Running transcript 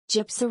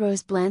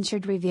Gypsy-Rose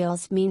Blanchard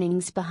reveals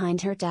meanings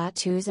behind her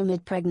tattoos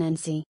amid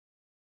pregnancy.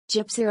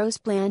 Gypsy-Rose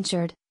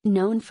Blanchard,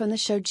 known from the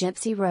show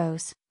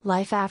Gypsy-Rose,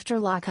 Life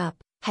After Lockup,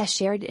 has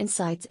shared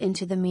insights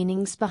into the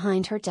meanings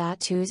behind her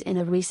tattoos in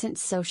a recent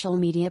social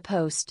media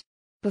post.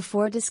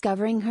 Before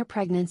discovering her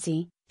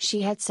pregnancy,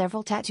 she had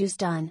several tattoos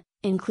done,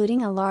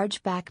 including a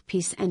large back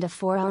piece and a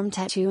forearm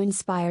tattoo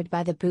inspired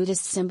by the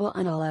Buddhist symbol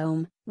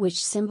Om,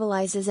 which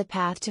symbolizes a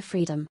path to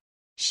freedom.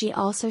 She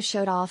also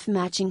showed off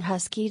matching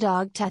husky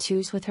dog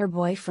tattoos with her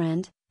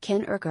boyfriend,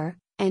 Ken Urker,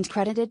 and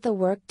credited the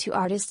work to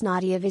artist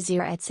Nadia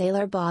Vizier at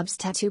Sailor Bob's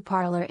Tattoo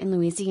Parlor in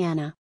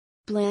Louisiana.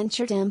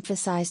 Blanchard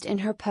emphasized in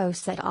her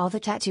post that all the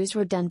tattoos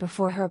were done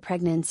before her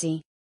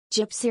pregnancy.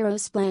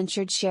 Gypsy-Rose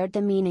Blanchard shared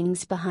the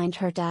meanings behind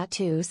her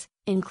tattoos,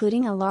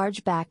 including a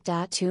large back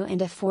tattoo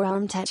and a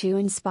forearm tattoo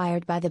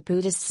inspired by the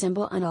Buddhist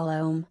symbol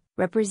Om,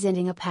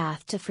 representing a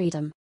path to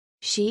freedom.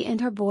 She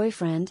and her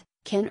boyfriend,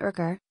 Ken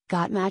Urker,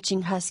 got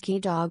matching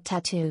husky dog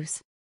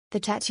tattoos. The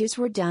tattoos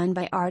were done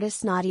by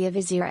artist Nadia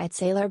Vizier at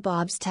Sailor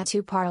Bob's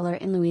Tattoo Parlor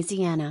in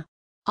Louisiana.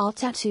 All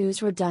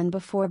tattoos were done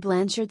before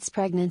Blanchard's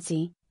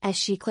pregnancy, as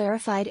she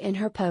clarified in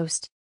her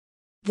post.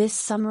 This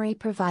summary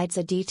provides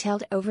a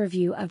detailed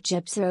overview of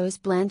Gypsy-Rose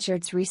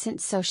Blanchard's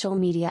recent social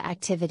media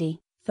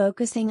activity,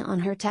 focusing on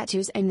her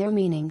tattoos and their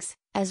meanings,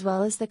 as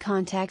well as the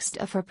context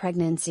of her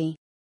pregnancy.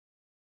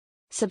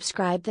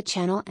 Subscribe the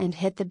channel and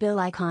hit the bell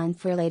icon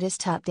for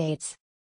latest updates.